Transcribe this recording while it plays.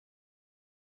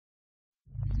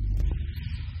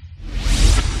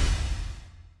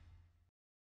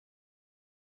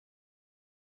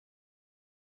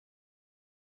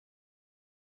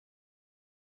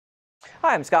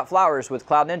Hi, I'm Scott Flowers with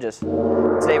Cloud Ninjas.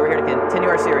 Today we're here to continue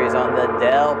our series on the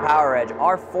Dell PowerEdge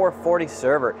R440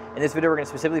 server. In this video we're going to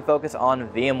specifically focus on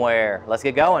VMware. Let's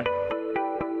get going.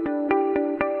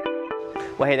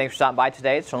 Well, hey, thanks for stopping by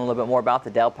today to learn a little bit more about the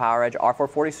Dell PowerEdge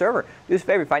R440 server. Do us a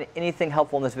favor, if you find anything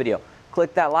helpful in this video,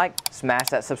 click that like, smash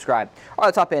that subscribe. All right,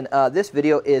 let's hop in. This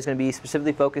video is going to be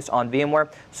specifically focused on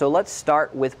VMware. So let's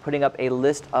start with putting up a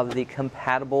list of the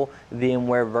compatible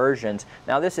VMware versions.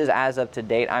 Now this is as of to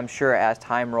date. I'm sure as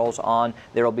time rolls on,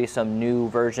 there will be some new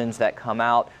versions that come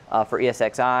out for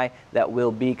ESXi that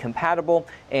will be compatible.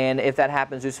 And if that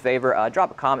happens, do us a favor,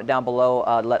 drop a comment down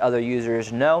below, let other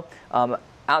users know.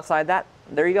 Outside that,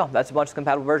 there you go. That's a bunch of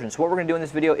compatible versions. So what we're going to do in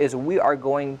this video is we are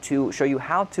going to show you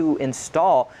how to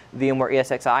install VMware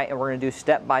ESXi, and we're going to do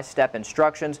step-by-step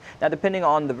instructions. Now, depending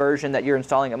on the version that you're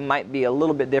installing, it might be a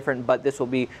little bit different, but this will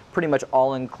be pretty much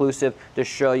all-inclusive to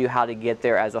show you how to get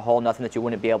there as a whole. Nothing that you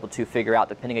wouldn't be able to figure out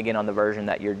depending, again, on the version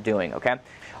that you're doing, okay?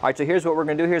 All right, so here's what we're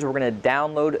going to do. We're going to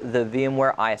download the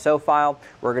VMware ISO file.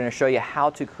 We're going to show you how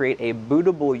to create a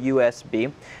bootable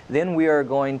USB. Then we are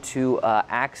going to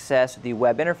access the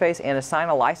web interface and assign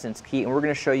a license key, and we're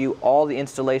going to show you all the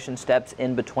installation steps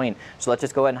in between. So let's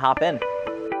just go ahead and hop in.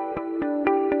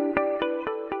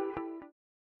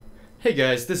 Hey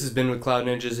guys, this is Ben with Cloud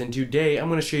Ninjas, and today I'm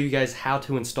going to show you guys how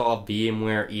to install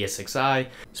VMware ESXi.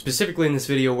 Specifically in this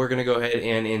video, we're going to go ahead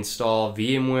and install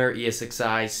VMware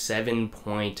ESXi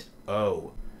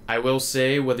 7.0. I will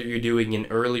say, whether you're doing an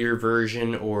earlier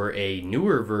version or a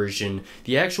newer version,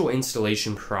 the actual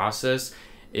installation process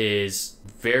is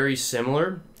very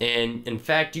similar, and in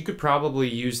fact you could probably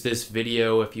use this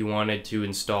video if you wanted to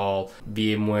install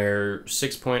VMware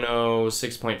 6.0,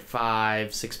 6.5,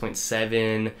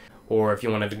 6.7, or if you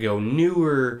wanted to go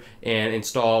newer and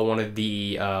install one of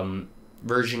the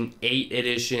version 8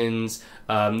 editions.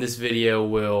 This video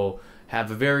will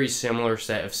have a very similar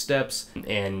set of steps,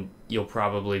 and you'll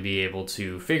probably be able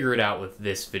to figure it out with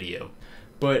this video.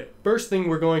 But first thing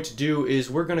we're going to do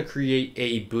is we're going to create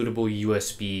a bootable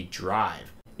USB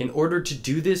drive. In order to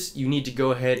do this, you need to go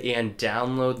ahead and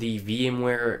download the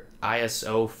VMware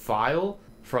ISO file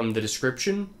from the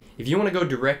description. If you want to go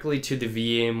directly to the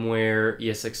VMware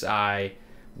ESXi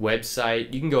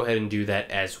website, you can go ahead and do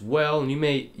that as well. And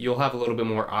you'll have a little bit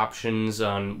more options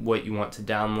on what you want to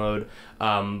download.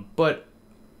 But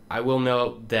I will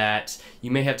note that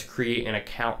you may have to create an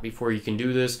account before you can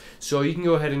do this. So you can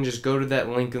go ahead and just go to that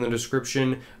link in the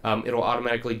description. It'll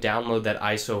automatically download that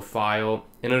ISO file,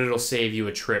 and it'll save you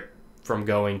a trip from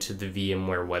going to the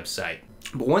VMware website.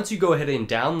 But once you go ahead and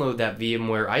download that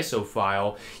VMware ISO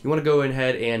file, you want to go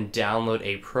ahead and download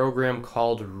a program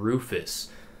called Rufus.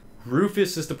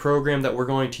 Rufus is the program that we're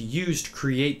going to use to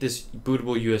create this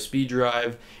bootable USB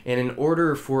drive, and in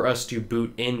order for us to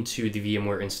boot into the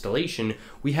VMware installation,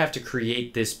 we have to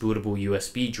create this bootable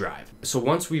USB drive. So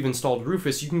once we've installed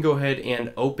Rufus, you can go ahead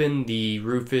and open the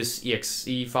Rufus exe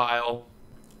file.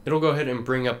 It'll go ahead and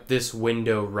bring up this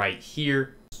window right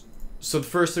here. So the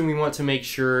first thing we want to make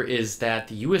sure is that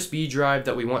the USB drive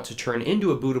that we want to turn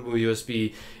into a bootable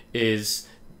USB is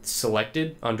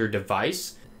selected under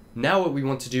Device. Now what we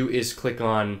want to do is click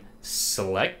on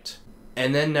Select,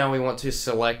 and then now we want to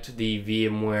select the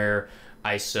VMware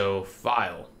ISO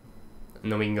file.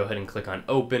 And then we can go ahead and click on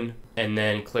Open, and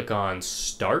then click on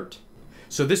Start.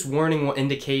 So this warning will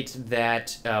indicate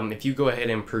that if you go ahead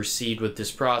and proceed with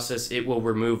this process, it will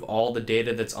remove all the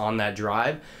data that's on that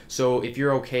drive. So if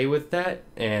you're okay with that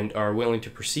and are willing to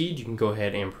proceed, you can go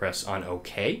ahead and press on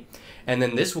OK. And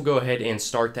then this will go ahead and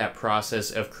start that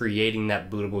process of creating that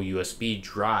bootable USB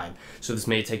drive. So this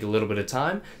may take a little bit of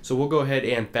time. So we'll go ahead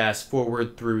and fast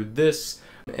forward through this.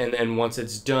 And then once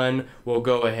it's done, we'll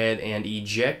go ahead and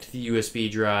eject the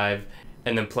USB drive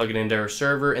and then plug it into our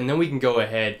server. And then we can go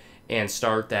ahead and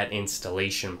start that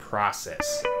installation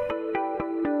process.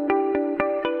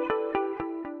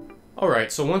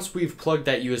 Alright, so once we've plugged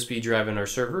that USB drive in our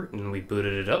server and we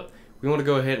booted it up, we want to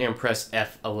go ahead and press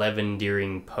F11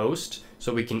 during post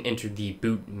so we can enter the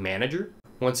boot manager.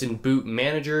 Once in boot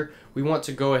manager, we want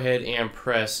to go ahead and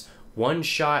press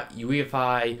one-shot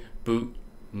UEFI boot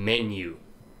menu.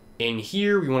 In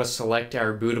here, we want to select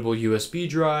our bootable USB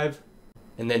drive,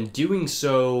 and then doing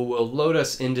so will load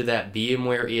us into that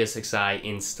VMware ESXi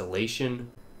installation.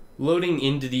 Loading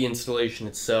into the installation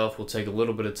itself will take a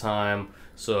little bit of time,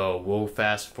 so we'll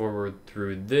fast forward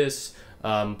through this,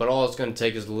 but all it's going to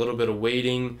take is a little bit of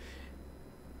waiting.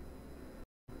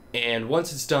 And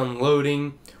once it's done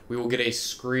loading, we will get a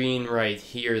screen right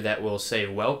here that will say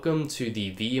welcome to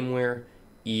the VMware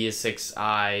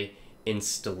ESXi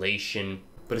installation.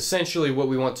 But essentially what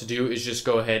we want to do is just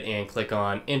go ahead and click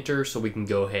on enter so we can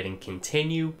go ahead and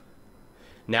continue.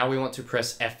 Now we want to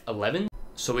press F11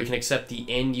 so we can accept the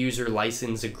end user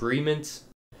license agreement.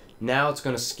 Now it's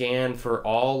going to scan for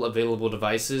all available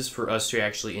devices for us to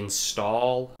actually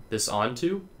install this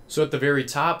onto. So at the very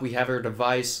top we have our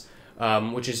device,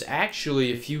 which is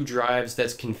actually a few drives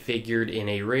that's configured in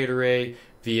a RAID array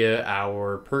via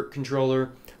our PERT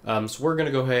controller. So we're going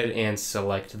to go ahead and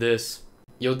select this.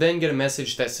 You'll then get a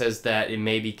message that says that it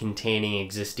may be containing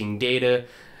existing data.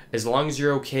 As long as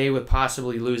you're okay with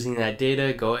possibly losing that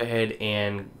data, go ahead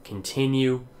and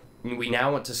continue. We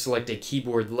now want to select a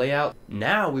keyboard layout.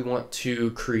 Now we want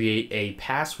to create a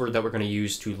password that we're going to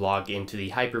use to log into the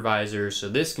hypervisor. So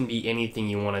this can be anything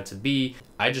you want it to be.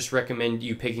 I just recommend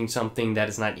you picking something that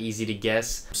is not easy to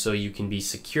guess so you can be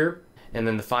secure. And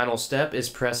then the final step is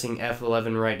pressing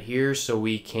F11 right here so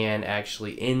we can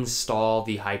actually install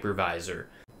the hypervisor.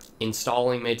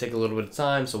 Installing may take a little bit of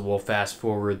time, so we'll fast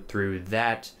forward through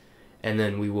that and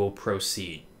then we will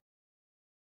proceed.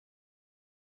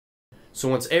 So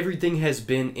once everything has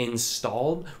been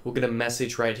installed, we'll get a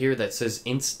message right here that says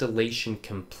installation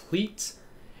complete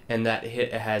and that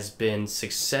it has been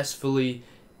successfully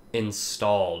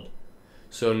installed.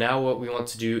 So now what we want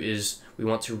to do is we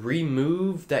want to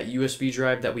remove that USB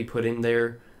drive that we put in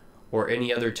there or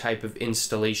any other type of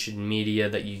installation media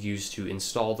that you use to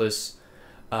install this.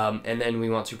 And then we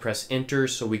want to press enter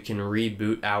so we can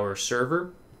reboot our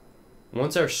server.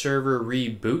 Once our server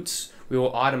reboots, we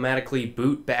will automatically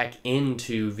boot back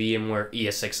into VMware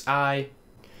ESXi,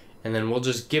 and then we'll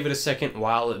just give it a second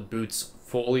while it boots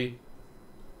fully.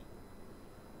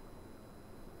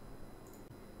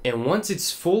 And once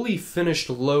it's fully finished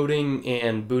loading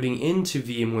and booting into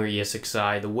VMware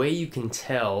ESXi, the way you can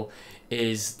tell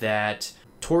is that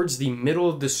towards the middle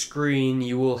of the screen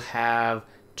you will have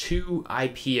two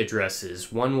IP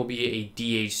addresses. One will be a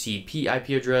DHCP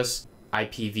IP address,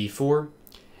 IPv4,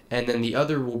 and then the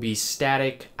other will be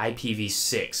static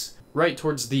IPv6, right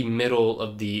towards the middle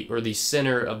of the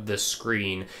center of the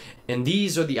screen. And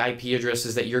these are the IP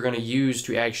addresses that you're going to use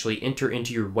to actually enter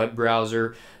into your web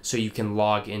browser so you can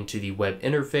log into the web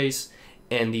interface.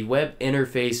 And the web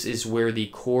interface is where the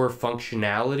core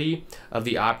functionality of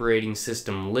the operating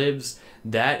system lives.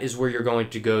 That is where you're going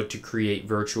to go to create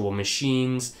virtual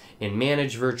machines and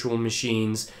manage virtual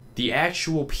machines. The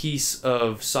actual piece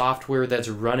of software that's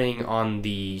running on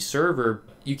the server,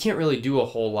 you can't really do a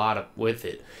whole lot with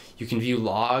it. You can view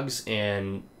logs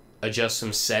and adjust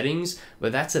some settings,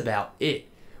 but that's about it.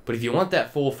 But if you want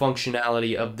that full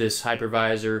functionality of this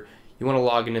hypervisor, you want to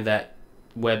log into that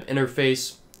web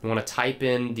interface. You want to type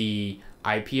in the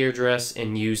IP address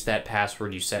and use that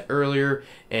password you set earlier,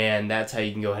 and that's how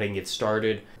you can go ahead and get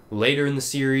started. Later in the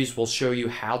series, we'll show you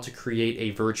how to create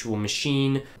a virtual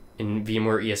machine in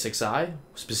VMware ESXi.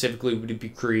 Specifically, we'll be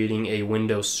creating a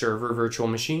Windows Server virtual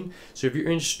machine. So if you're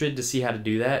interested to see how to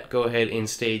do that, go ahead and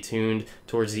stay tuned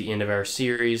towards the end of our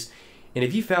series. And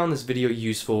if you found this video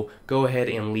useful, go ahead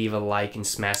and leave a like and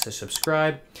smash the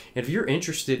subscribe. And if you're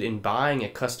interested in buying a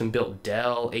custom-built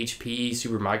Dell, HP,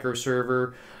 Supermicro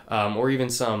server, or even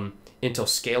some Intel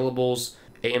Scalables,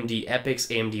 AMD EPICs,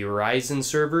 AMD Ryzen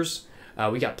servers,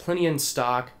 we got plenty in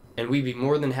stock, and we'd be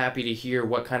more than happy to hear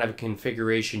what kind of a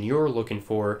configuration you're looking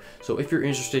for. So if you're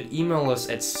interested, email us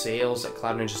at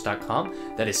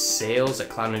sales@cloudninjas.com. That is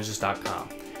sales@cloudninjas.com.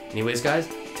 Anyways, guys,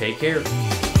 take care.